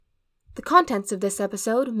contents of this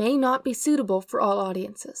episode may not be suitable for all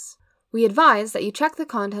audiences. We advise that you check the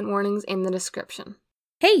content warnings in the description.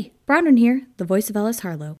 Hey, Bronwyn here, the voice of Ellis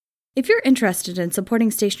Harlow. If you're interested in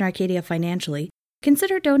supporting Station Arcadia financially,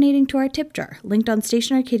 consider donating to our tip jar, linked on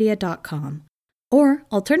stationarcadia.com. Or,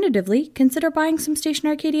 alternatively, consider buying some Station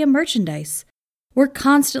Arcadia merchandise. We're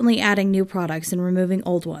constantly adding new products and removing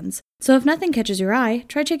old ones, so if nothing catches your eye,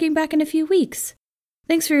 try checking back in a few weeks.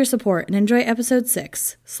 Thanks for your support and enjoy Episode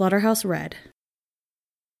 6, Slaughterhouse Red.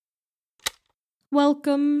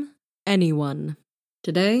 Welcome, anyone.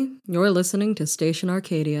 Today, you're listening to Station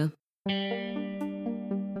Arcadia.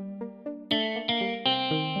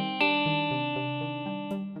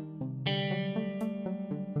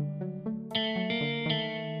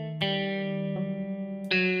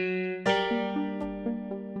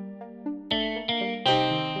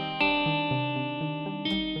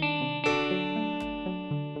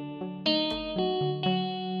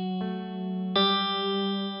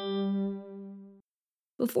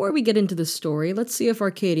 Before we get into the story, let's see if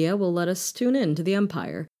Arcadia will let us tune in to the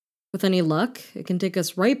Empire. With any luck, it can take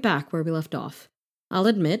us right back where we left off. I'll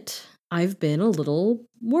admit, I've been a little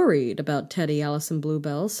worried about Teddy, Alice, and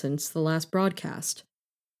Bluebell since the last broadcast.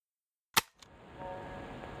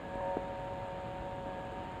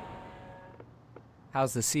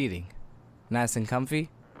 How's the seating? Nice and comfy?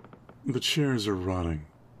 The chairs are rotting,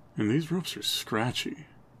 and these ropes are scratchy.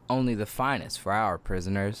 Only the finest for our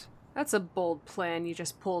prisoners. That's a bold plan you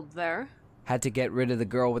just pulled there. Had to get rid of the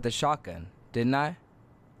girl with the shotgun, didn't I?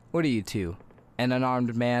 What are you two? An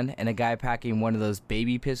unarmed man and a guy packing one of those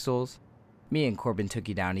baby pistols? Me and Corbin took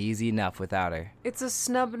you down easy enough without her. It's a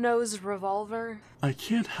snub-nosed revolver. I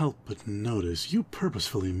can't help but notice you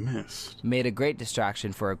purposefully missed. Made a great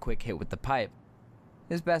distraction for a quick hit with the pipe.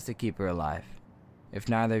 It's best to keep her alive. If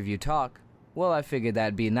neither of you talk, well, I figured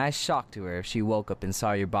that'd be a nice shock to her if she woke up and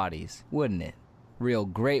saw your bodies, wouldn't it? Real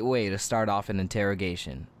great way to start off an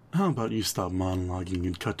interrogation. How about you stop monologuing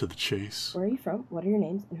and cut to the chase? Where are you from? What are your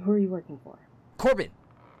names? And who are you working for? Corbin!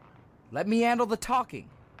 Let me handle the talking.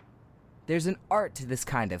 There's an art to this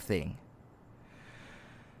kind of thing.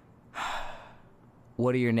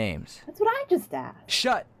 What are your names? That's what I just asked.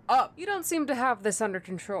 Shut up! You don't seem to have this under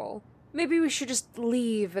control. Maybe we should just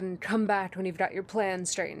leave and come back when you've got your plan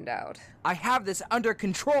straightened out. I have this under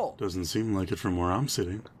control! Doesn't seem like it from where I'm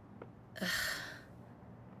sitting.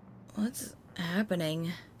 What's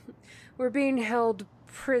happening? We're being held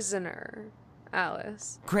prisoner,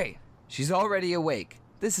 Alice. Great. She's already awake.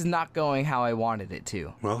 This is not going how I wanted it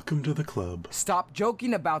to. Welcome to the club. Stop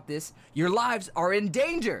joking about this. Your lives are in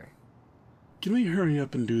danger. Can we hurry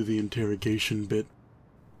up and do the interrogation bit?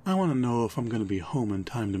 I want to know if I'm going to be home in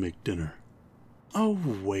time to make dinner. Oh,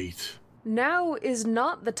 wait. Now is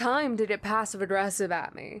not the time to get passive-aggressive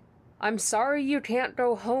at me. I'm sorry you can't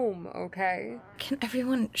go home, okay? Can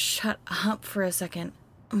everyone shut up for a second?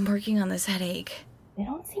 I'm working on this headache. They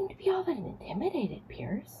don't seem to be all that intimidated,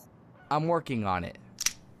 Pierce. I'm working on it.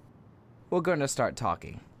 We're going to start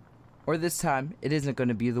talking. Or this time, it isn't going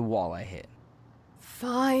to be the wall I hit.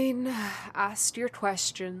 Fine. Ask your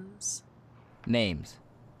questions. Names.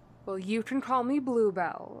 Well, you can call me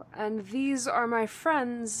Bluebell, and these are my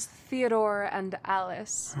friends, Theodore and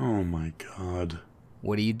Alice. Oh my god.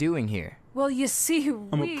 What are you doing here? Well, you see,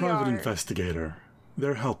 I'm a private investigator.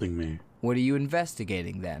 They're helping me. What are you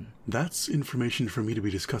investigating, then? That's information for me to be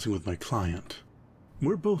discussing with my client.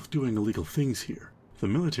 We're both doing illegal things here. The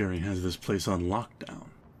military has this place on lockdown.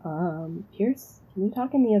 Pierce, can you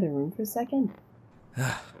talk in the other room for a second?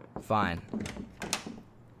 Fine.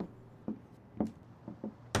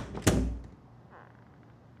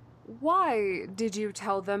 Why did you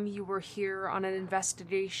tell them you were here on an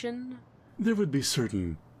investigation? There would be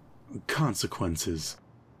certain consequences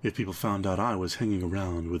if people found out I was hanging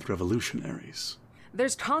around with revolutionaries.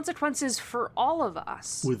 There's consequences for all of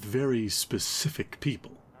us. With very specific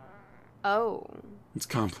people. Oh. It's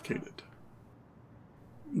complicated.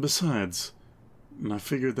 Besides, I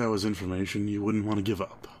figured that was information you wouldn't want to give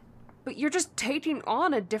up. But you're just taking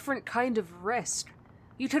on a different kind of risk.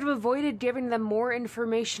 You could have avoided giving them more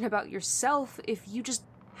information about yourself if you just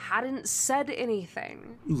hadn't said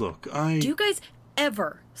anything. Look, Do you guys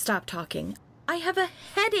ever stop talking? I have a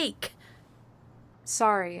headache.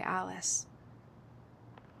 Sorry, Alice.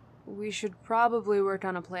 We should probably work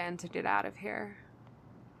on a plan to get out of here.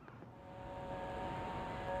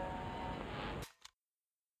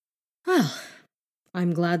 Well,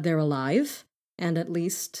 I'm glad they're alive, and at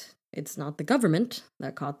least it's not the government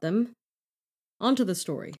that caught them. On to the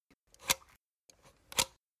story.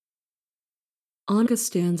 Annika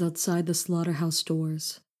stands outside the slaughterhouse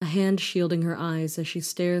doors, a hand shielding her eyes as she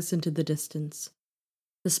stares into the distance.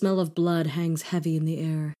 The smell of blood hangs heavy in the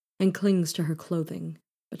air and clings to her clothing,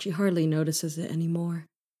 but she hardly notices it anymore.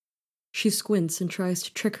 She squints and tries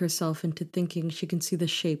to trick herself into thinking she can see the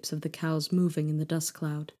shapes of the cows moving in the dust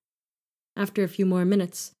cloud. After a few more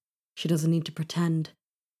minutes, she doesn't need to pretend.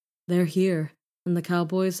 They're here, and the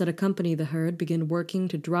cowboys that accompany the herd begin working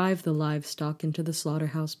to drive the livestock into the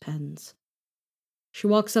slaughterhouse pens. She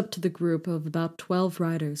walks up to the group of about 12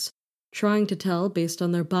 riders, trying to tell based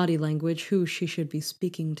on their body language who she should be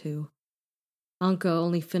speaking to. Anka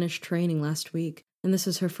only finished training last week, and this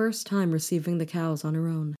is her first time receiving the cows on her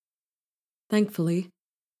own. Thankfully,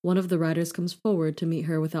 one of the riders comes forward to meet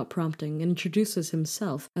her without prompting and introduces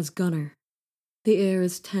himself as Gunnar. The air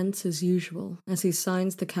is tense as usual as he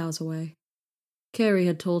signs the cows away. Carrie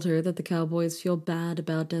had told her that the cowboys feel bad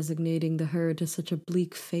about designating the herd to such a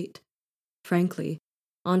bleak fate. Frankly,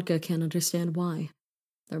 Anka can't understand why.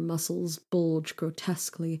 Their muscles bulge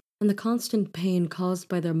grotesquely, and the constant pain caused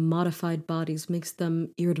by their modified bodies makes them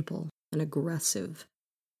irritable and aggressive.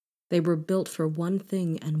 They were built for one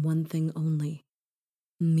thing and one thing only: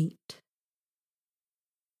 meat.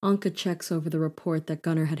 Anka checks over the report that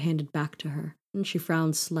Gunnar had handed back to her, and she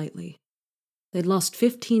frowns slightly. They'd lost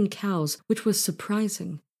 15 cows, which was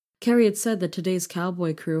surprising. Carrie had said that today's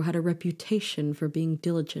cowboy crew had a reputation for being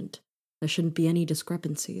diligent. There shouldn't be any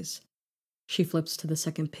discrepancies. She flips to the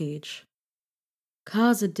second page.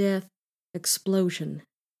 Cause of death, explosion.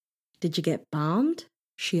 Did you get bombed?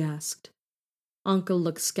 She asked. Anka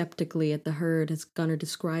looks skeptically at the herd as Gunnar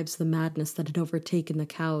describes the madness that had overtaken the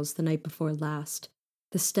cows the night before last,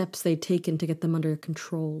 the steps they'd taken to get them under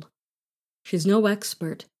control. She's no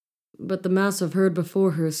expert, but the massive herd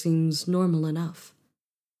before her seems normal enough.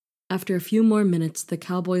 After a few more minutes, the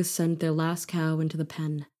cowboys send their last cow into the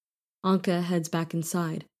pen. Anka heads back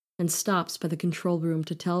inside and stops by the control room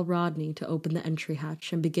to tell Rodney to open the entry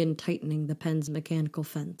hatch and begin tightening the pen's mechanical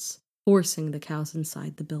fence, forcing the cows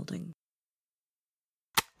inside the building.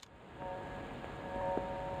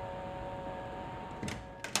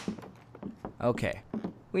 Okay,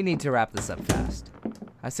 we need to wrap this up fast.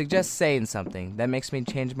 I suggest saying something that makes me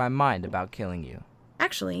change my mind about killing you.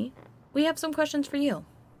 Actually, we have some questions for you.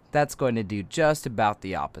 That's going to do just about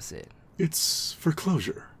the opposite. It's for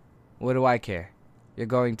closure. What do I care? You're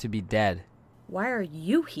going to be dead. Why are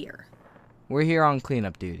you here? We're here on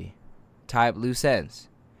cleanup duty. Tie up loose ends.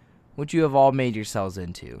 What you have all made yourselves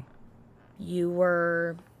into. You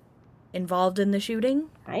were involved in the shooting?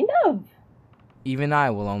 Kind of. Even I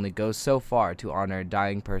will only go so far to honor a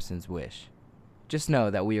dying person's wish. Just know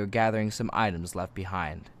that we are gathering some items left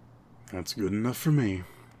behind. That's good enough for me.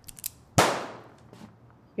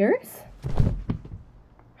 Yours?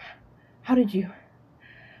 How did you...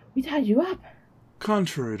 We tied you up.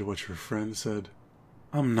 Contrary to what your friend said,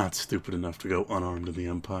 I'm not stupid enough to go unarmed in the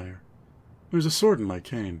Empire. There's a sword in my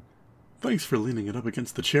cane. Thanks for leaning it up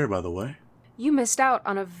against the chair, by the way. You missed out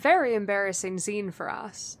on a very embarrassing scene for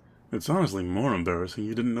us. It's honestly more embarrassing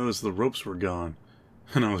you didn't notice the ropes were gone,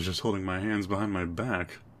 and I was just holding my hands behind my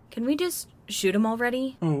back. Can we just shoot him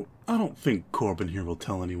already? Oh, I don't think Corbin here will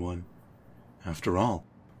tell anyone. After all,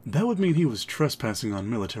 that would mean he was trespassing on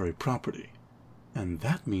military property. And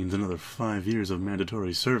that means another 5 years of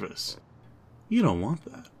mandatory service. You don't want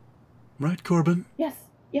that. Right, Corbin? Yes.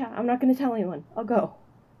 Yeah, I'm not going to tell anyone. I'll go.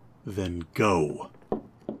 Then go.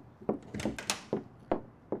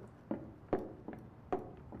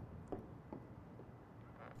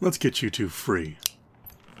 Let's get you two free.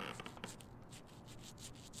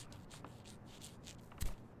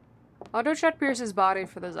 Otto checked Pierce's body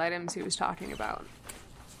for those items he was talking about.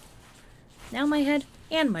 Now my head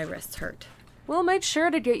and my wrists hurt. We'll make sure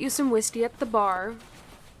to get you some whiskey at the bar.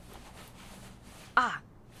 Ah,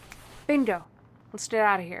 bingo. Let's get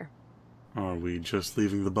out of here. Are we just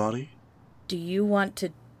leaving the body? Do you want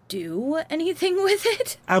to do anything with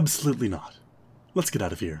it? Absolutely not. Let's get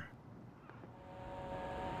out of here.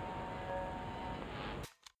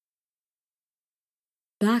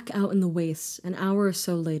 Back out in the wastes, an hour or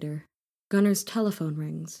so later, Gunnar's telephone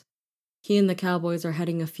rings. He and the cowboys are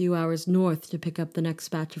heading a few hours north to pick up the next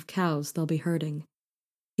batch of cows they'll be herding.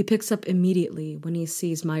 He picks up immediately when he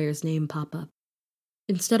sees Meyer's name pop up.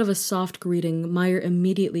 Instead of a soft greeting, Meyer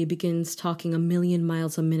immediately begins talking 1,000,000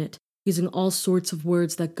 miles a minute, using all sorts of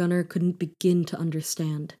words that Gunnar couldn't begin to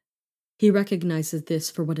understand. He recognizes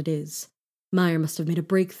this for what it is. Meyer must have made a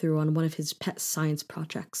breakthrough on one of his pet science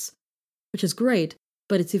projects. Which is great,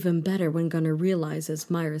 but it's even better when Gunnar realizes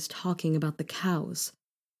Meyer is talking about the cows.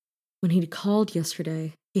 When he'd called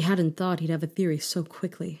yesterday, he hadn't thought he'd have a theory so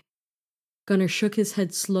quickly. Gunnar shook his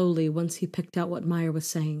head slowly once he picked out what Meyer was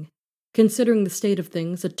saying. Considering the state of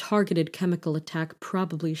things, a targeted chemical attack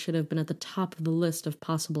probably should have been at the top of the list of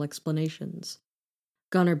possible explanations.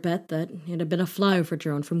 Gunnar bet that it had been a flyover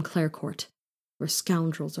drone from Clarecourt. Were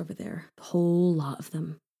scoundrels over there, the whole lot of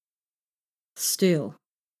them. Still,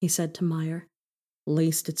 he said to Meyer,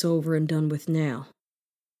 least it's over and done with now.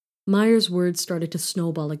 Meyer's words started to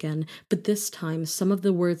snowball again, but this time some of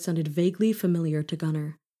the words sounded vaguely familiar to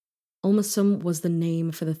Gunnar. Ulmosum was the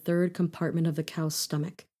name for the third compartment of the cow's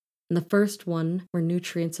stomach, and the first one where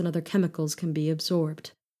nutrients and other chemicals can be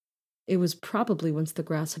absorbed. It was probably once the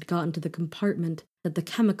grass had gotten to the compartment that the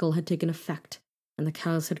chemical had taken effect, and the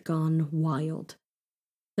cows had gone wild.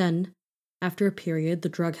 Then, after a period, the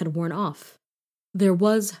drug had worn off. There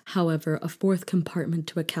was, however, a fourth compartment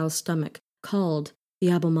to a cow's stomach, called the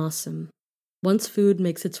abomasum. Once food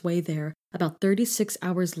makes its way there, about 36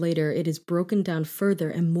 hours later it is broken down further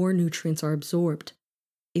and more nutrients are absorbed.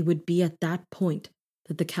 It would be at that point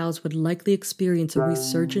that the cows would likely experience a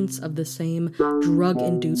resurgence of the same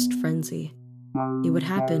drug-induced frenzy. It would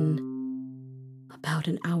happen about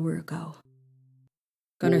an hour ago.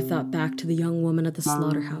 Gunnar thought back to the young woman at the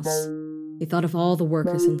slaughterhouse. He thought of all the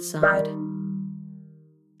workers inside.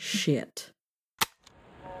 Shit.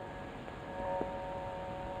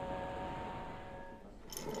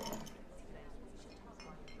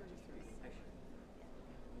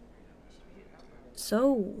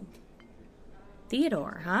 So,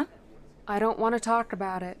 Theodore, huh? I don't want to talk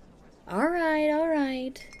about it. All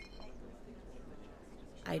right.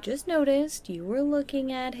 I just noticed you were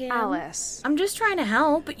looking at him. Alice. I'm just trying to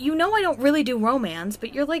help. You know I don't really do romance,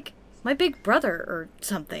 but you're like my big brother or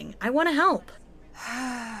something. I want to help.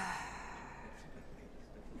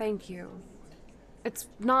 Thank you. It's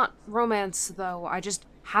not romance, though. I just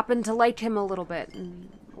happen to like him a little bit, and,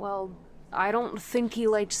 well, I don't think he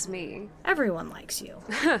likes me. Everyone likes you.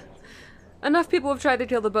 Enough people have tried to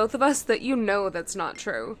kill the both of us that you know that's not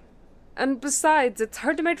true. And besides, it's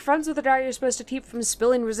hard to make friends with a guy you're supposed to keep from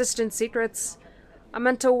spilling resistant secrets. I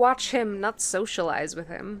meant to watch him, not socialize with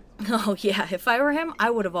him. Oh yeah, if I were him, I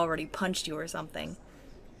would have already punched you or something.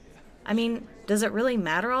 I mean, does it really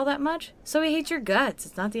matter all that much? So he hates your guts,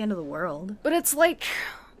 it's not the end of the world. But it's like,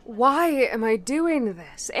 why am I doing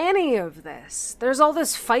this? Any of this? There's all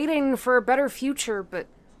this fighting for a better future, but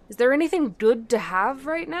is there anything good to have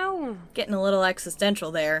right now? Getting a little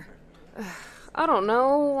existential there. I don't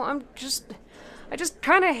know, I just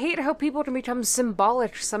kind of hate how people can become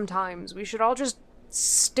symbolic sometimes. We should all just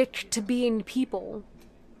stick to being people.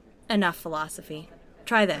 Enough philosophy.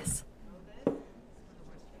 Try this.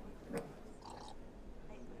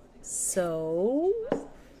 So?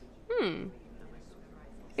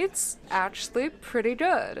 It's actually pretty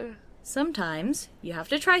good. Sometimes you have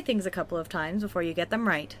to try things a couple of times before you get them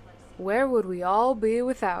right. Where would we all be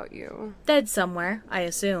without you? Dead somewhere, I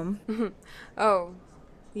assume. Oh,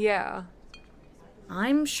 yeah.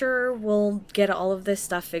 I'm sure we'll get all of this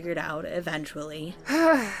stuff figured out eventually.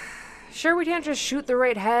 Sure we can't just shoot the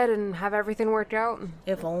right head and have everything worked out?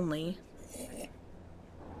 If only.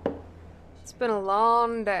 It's been a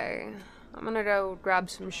long day. I'm gonna go grab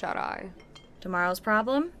some shut-eye. Tomorrow's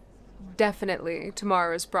problem? Definitely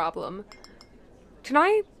tomorrow's problem. Can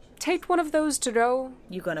I take one of those to go?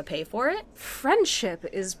 You gonna pay for it? Friendship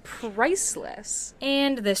is priceless.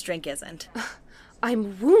 And this drink isn't.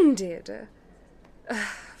 I'm wounded.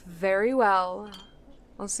 Very well.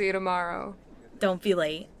 I'll see you tomorrow. Don't be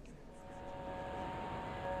late.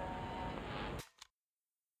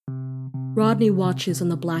 Rodney watches on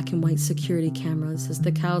the black and white security cameras as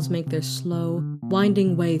the cows make their slow,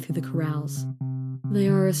 winding way through the corrals. They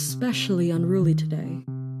are especially unruly today,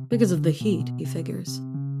 because of the heat, he figures,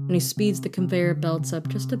 and he speeds the conveyor belts up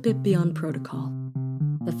just a bit beyond protocol.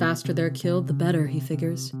 The faster they're killed, the better, he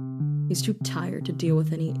figures. He's too tired to deal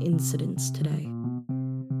with any incidents today.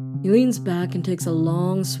 He leans back and takes a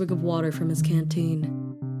long swig of water from his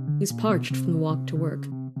canteen. He's parched from the walk to work.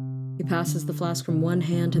 He passes the flask from one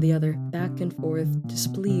hand to the other, back and forth,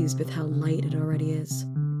 displeased with how light it already is.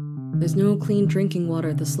 There's no clean drinking water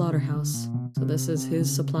at the slaughterhouse, so this is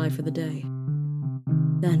his supply for the day.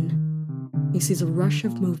 Then, he sees a rush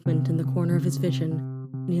of movement in the corner of his vision,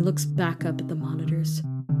 and he looks back up at the monitors.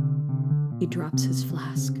 He drops his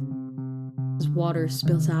flask. His water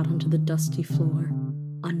spills out onto the dusty floor,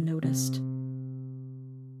 unnoticed.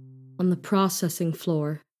 On the processing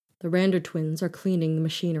floor, the Rander twins are cleaning the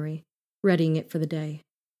machinery, readying it for the day.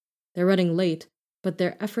 They're running late, but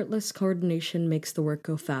their effortless coordination makes the work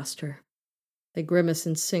go faster. They grimace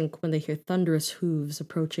in sync when they hear thunderous hooves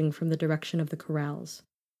approaching from the direction of the corrals.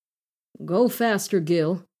 "Go faster,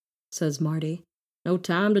 Gil," says Marty. "No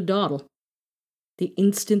time to dawdle." The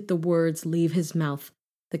instant the words leave his mouth,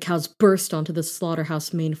 The cows burst onto the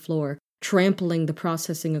slaughterhouse main floor, trampling the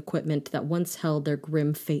processing equipment that once held their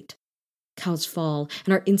grim fate. Cows fall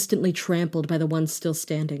and are instantly trampled by the ones still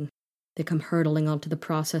standing. They come hurtling onto the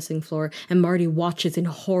processing floor, and Marty watches in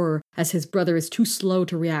horror as his brother is too slow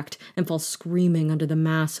to react and falls screaming under the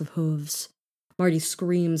mass of hooves. Marty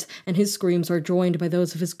screams, and his screams are joined by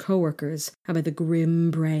those of his coworkers and by the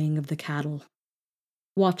grim braying of the cattle.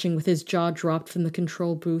 Watching with his jaw dropped from the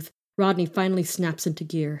control booth, Rodney finally snaps into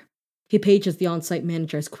gear. He pages the on-site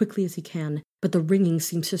manager as quickly as he can, but the ringing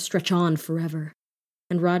seems to stretch on forever.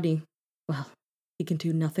 And Rodney, well, he can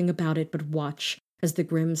do nothing about it but watch as the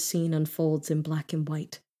grim scene unfolds in black and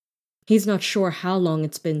white. He's not sure how long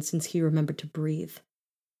it's been since he remembered to breathe.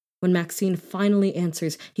 When Maxine finally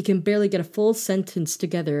answers, he can barely get a full sentence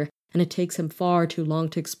together, and it takes him far too long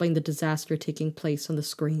to explain the disaster taking place on the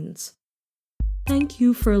screens. "Thank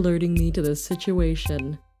you for alerting me to this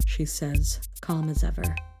situation," she says, calm as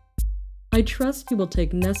ever. "I trust you will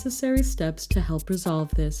take necessary steps to help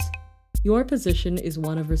resolve this. Your position is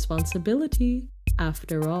one of responsibility,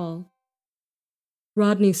 after all."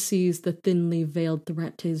 Rodney sees the thinly veiled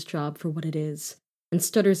threat to his job for what it is, and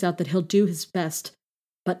stutters out that he'll do his best.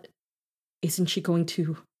 But isn't she going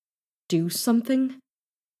to do something?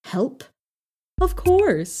 Help? "Of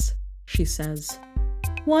course," she says.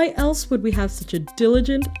 "Why else would we have such a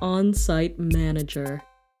diligent on-site manager?"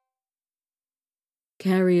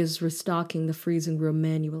 Carrie is restocking the freezing room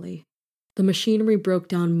manually. The machinery broke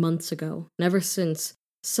down months ago, and ever since,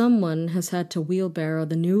 someone has had to wheelbarrow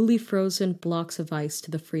the newly frozen blocks of ice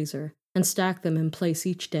to the freezer and stack them in place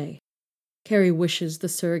each day. Carrie wishes the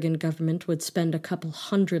Surgan government would spend a couple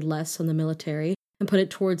hundred less on the military and put it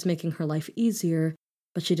towards making her life easier,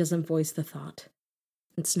 but she doesn't voice the thought.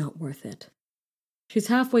 It's not worth it. She's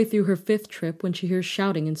halfway through her 5th trip when she hears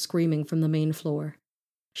shouting and screaming from the main floor.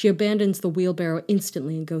 She abandons the wheelbarrow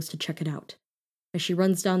instantly and goes to check it out. As she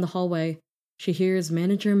runs down the hallway, she hears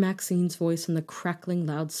Manager Maxine's voice on the crackling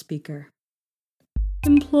loudspeaker.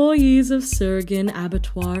 "Employees of Surgan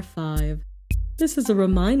Abattoir 5. This is a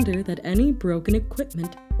reminder that any broken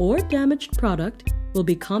equipment or damaged product will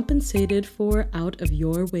be compensated for out of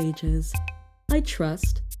your wages. I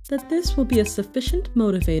trust that this will be a sufficient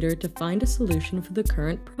motivator to find a solution for the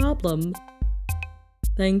current problem.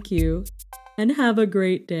 Thank you, and have a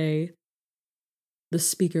great day." The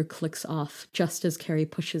speaker clicks off just as Carrie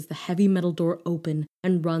pushes the heavy metal door open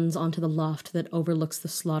and runs onto the loft that overlooks the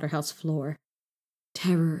slaughterhouse floor.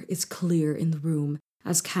 Terror is clear in the room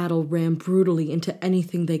as cattle ram brutally into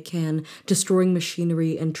anything they can, destroying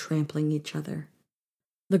machinery and trampling each other.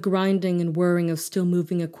 The grinding and whirring of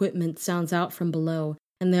still-moving equipment sounds out from below,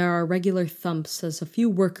 and there are regular thumps as a few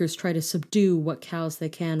workers try to subdue what cows they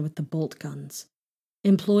can with the bolt guns.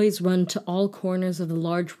 Employees run to all corners of the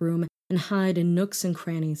large room and hide in nooks and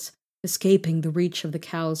crannies, escaping the reach of the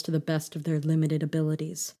cows to the best of their limited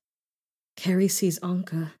abilities. Carrie sees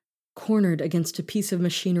Anka, cornered against a piece of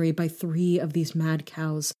machinery by 3 of these mad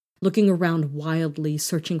cows, looking around wildly,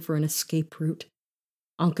 searching for an escape route.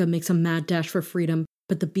 Anka makes a mad dash for freedom,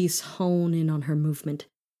 but the beasts hone in on her movement,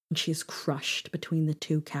 and she is crushed between the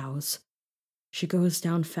 2 cows. She goes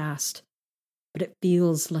down fast, but it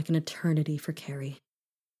feels like an eternity for Carrie.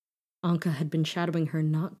 Anka had been shadowing her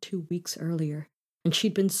not 2 weeks earlier, and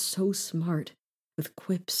she'd been so smart, with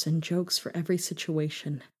quips and jokes for every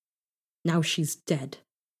situation. Now she's dead.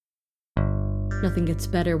 Nothing gets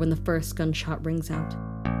better when the first gunshot rings out.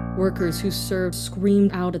 Workers who served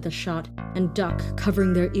screamed out at the shot and duck,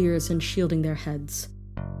 covering their ears and shielding their heads.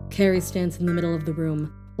 Carrie stands in the middle of the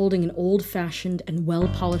room, holding an old-fashioned and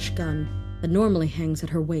well-polished gun that normally hangs at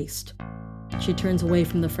her waist. She turns away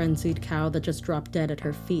from the frenzied cow that just dropped dead at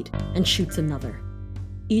her feet and shoots another.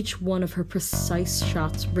 Each one of her precise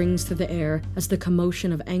shots rings through the air as the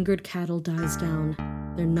commotion of angered cattle dies down,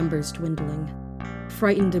 their numbers dwindling.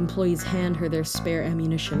 Frightened employees hand her their spare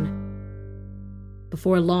ammunition.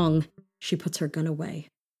 Before long, she puts her gun away.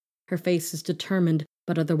 Her face is determined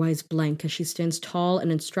but otherwise blank as she stands tall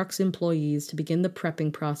and instructs employees to begin the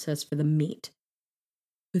prepping process for the meat.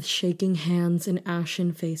 With shaking hands and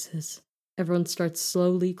ashen faces, everyone starts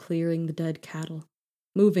slowly clearing the dead cattle,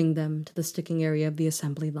 moving them to the sticking area of the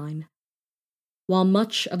assembly line. While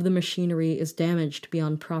much of the machinery is damaged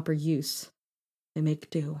beyond proper use, they make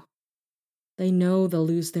do. They know they'll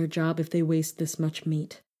lose their job if they waste this much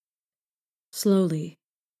meat. Slowly,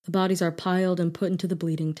 the bodies are piled and put into the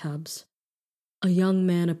bleeding tubs. A young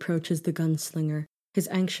man approaches the gunslinger, his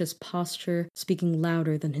anxious posture speaking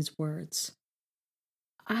louder than his words.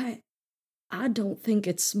 I don't think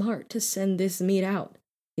it's smart to send this meat out,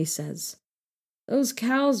 he says. Those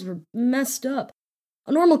cows were messed up.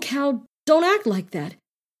 A normal cow don't act like that.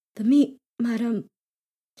 The meat might,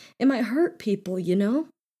 it might hurt people, you know?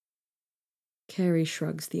 Carrie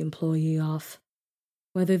shrugs the employee off.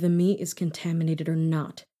 Whether the meat is contaminated or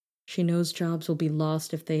not, she knows jobs will be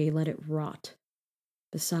lost if they let it rot.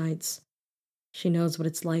 Besides, she knows what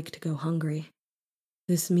it's like to go hungry.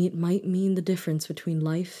 This meat might mean the difference between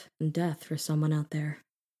life and death for someone out there.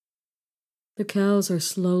 The cows are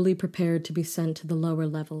slowly prepared to be sent to the lower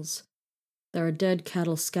levels. There are dead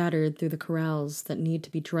cattle scattered through the corrals that need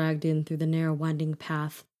to be dragged in through the narrow winding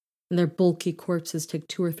path, and their bulky corpses take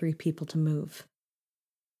 2 or 3 people to move.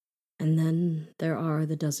 And then there are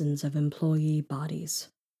the dozens of employee bodies.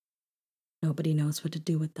 Nobody knows what to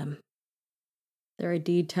do with them. Their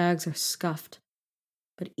ID tags are scuffed,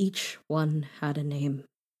 but each one had a name,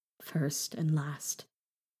 first and last.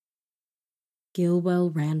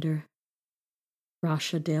 Gilwell Rander,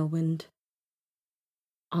 Rasha Dalewind,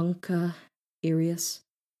 Anka Irius,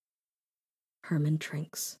 Herman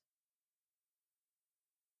Trinks.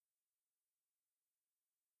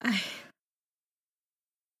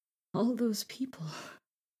 All those people.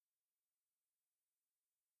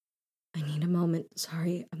 I need a moment,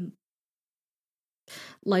 sorry.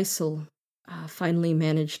 Lysol finally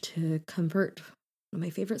managed to convert one of my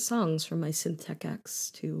favorite songs from my Synthtech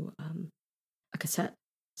X to a cassette.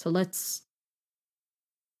 So let's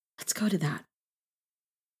go to that.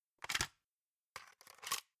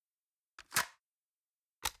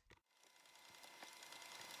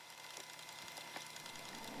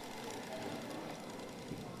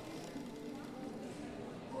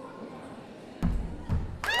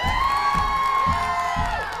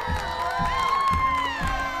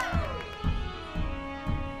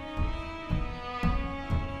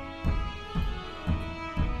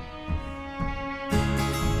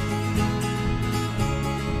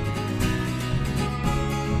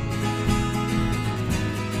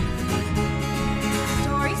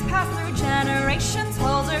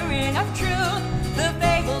 Holds a ring of truth. The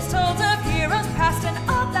fables told of heroes past and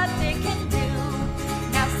all that they can do.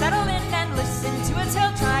 Now settle in and listen to a tale.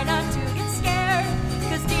 Try not to get scared,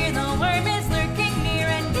 'cause dear, the worm is lurking near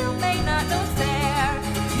and you may not know it's there.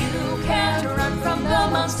 You can't run from the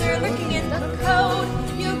monster lurking in the code.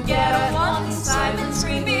 You get a one silent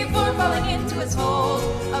scream before falling into its hold.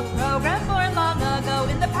 A program born long ago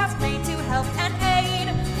in the past made to help and aid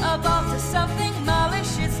evolved to something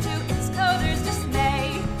malicious to its coders'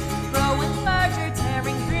 dismay. Growing larger,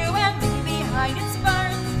 tearing through and leaving behind its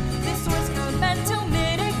burns. This source code meant to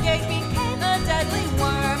mitigate became a deadly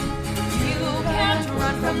worm. You can't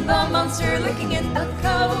run from the monster lurking in the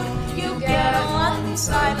code. You get a one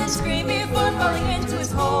silent scream before falling into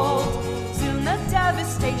its hold. Soon the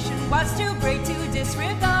devastation was too great to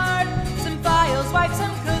disregard. Some files wiped,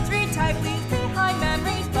 some codes retyped, leaves behind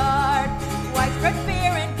memories barred. Widespread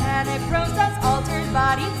fear and panic process altered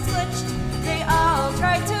bodies switched. They all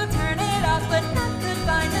tried to turn it off, but none could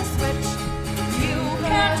find a switch. You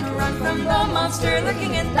can't run from the monster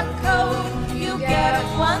lurking in the code. You get a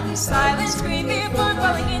one silent scream before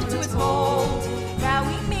falling into its hold. Now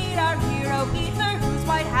we meet our hero Ether, who's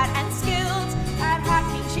white hat and skilled at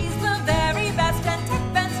hacking. She's the very best and tech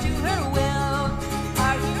bends to her will.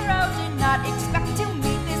 Our hero did not expect to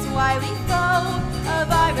meet this wily foe. A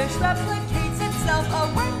virus replicates itself, a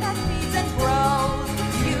worm that feeds and grows.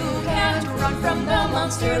 You can't run from the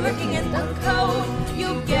monster lurking in the code.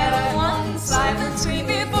 You get a one silent scream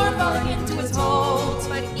before falling into its hold.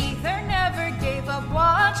 But Ether never gave up,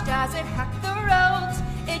 watched as it hacked the roads.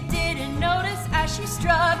 It didn't notice as she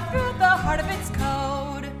struck through the heart of its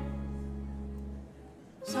code.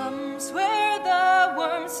 Some swear the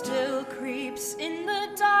worm still creeps in the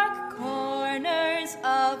dark corners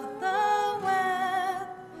of the web,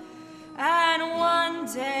 and one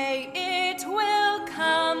day it will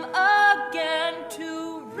come again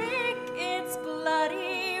to wreak its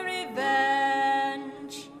bloody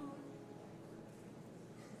revenge.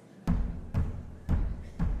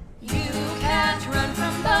 You can't run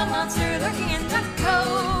from the monster lurking in the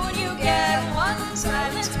code. You get one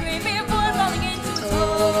silent scream before falling into its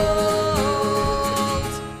hold.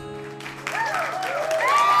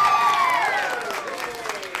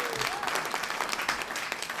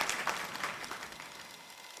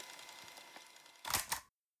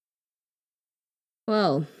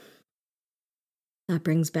 Well, that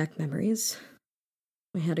brings back memories.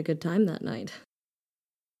 We had a good time that night.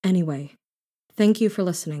 Anyway, thank you for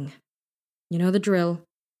listening. You know the drill.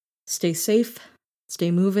 Stay safe, stay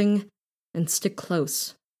moving, and stick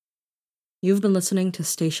close. You've been listening to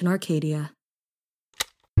Station Arcadia.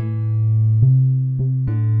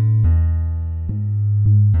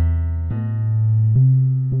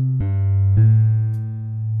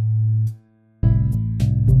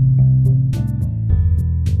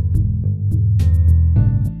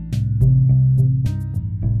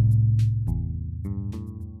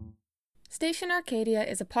 Station Arcadia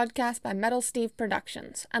is a podcast by Metal Steve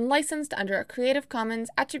Productions and licensed under a Creative Commons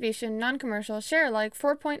Attribution Non-Commercial Share-alike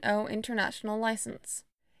 4.0 international license.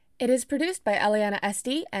 It is produced by Eliana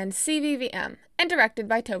SD and CVVM and directed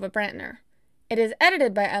by Tova Brantner. It is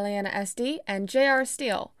edited by Eliana SD and J.R.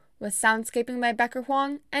 Steele, with soundscaping by Becker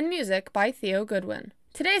Huang and music by Theo Goodwin.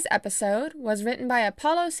 Today's episode was written by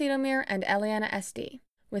Apollo Sidomir and Eliana SD,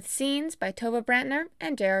 with scenes by Tova Brantner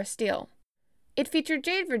and J.R. Steele. It featured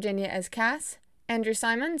Jade Virginia as Cass, Andrew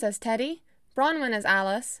Simons as Teddy, Bronwyn as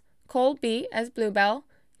Alice, Cole B. as Bluebell,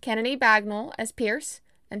 Kennedy Bagnall as Pierce,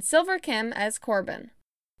 and Silver Kim as Corbin.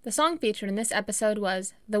 The song featured in this episode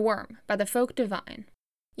was The Worm by the Folk Divine.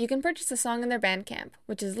 You can purchase the song in their Bandcamp,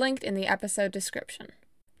 which is linked in the episode description.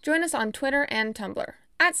 Join us on Twitter and Tumblr,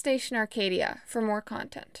 @Station Arcadia, for more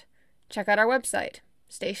content. Check out our website,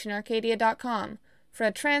 stationarcadia.com, for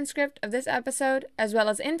a transcript of this episode, as well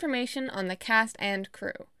as information on the cast and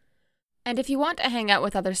crew. And if you want to hang out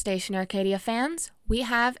with other Station Arcadia fans, we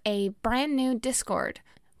have a brand new Discord,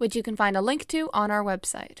 which you can find a link to on our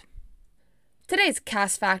website. Today's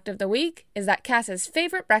Cass fact of the week is that Cass's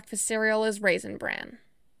favorite breakfast cereal is Raisin Bran.